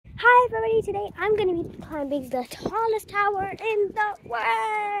Hi everybody, today I'm going to be climbing the tallest tower in the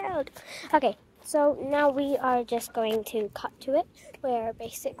world. Okay, so now we are just going to cut to it, where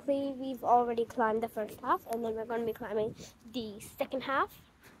basically we've already climbed the first half and then we're going to be climbing the second half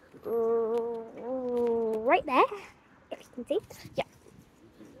right there, if you can see.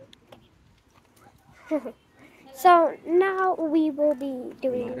 Yeah. So now we will be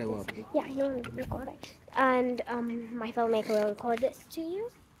doing this. Yeah, I know I'm recording. And my filmmaker will record this to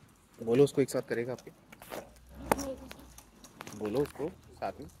you. बोलो उसको एक साथ करेगा आपके बोलो उसको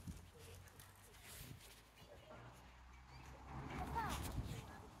साथ में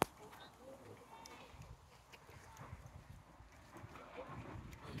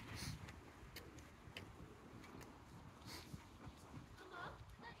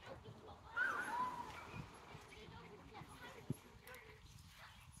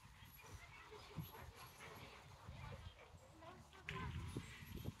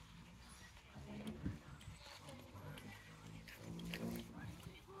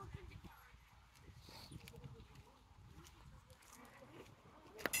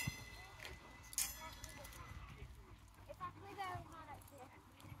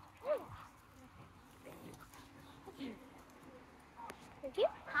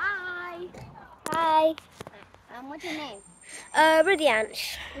Hi. Hi. What's your name?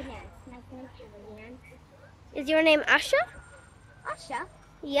 Radiansh. Radiance. Nice to meet you, Radiance. Is your name Asha? Asha?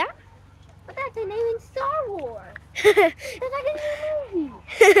 Yeah. But that's a name in Star Wars. That's like a new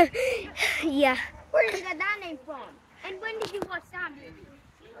movie. Yeah. Where did you get that name from? And when did you watch that movie?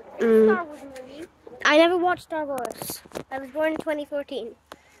 Star Wars movie. I never watched Star Wars. I was born in 2014.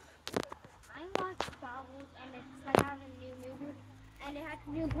 I watched Star Wars and it's like having a new movie. And it had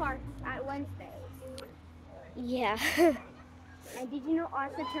new parts at Wednesday. Yeah. And did you know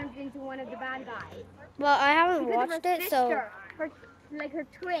Asha turns into one of the bad guys? Well, I haven't Because watched of her it, sister, so... her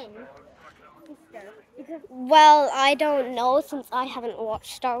twin sister. Because Well, I don't know since I haven't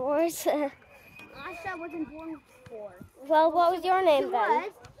watched Star Wars. Asha wasn't born before. Well, what was your name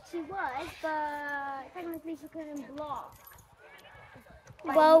then? She was, but technically she couldn't block.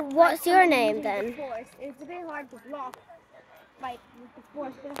 Well, what's your name then? It's a bit hard to block, like with the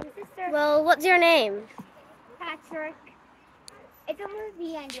force. But her sister, Well, what's your name? Patrick. It's a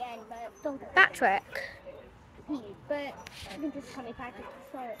movie and the end, but don't Patrick. But you can just call me Patrick.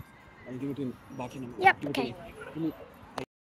 So. Yep, okay.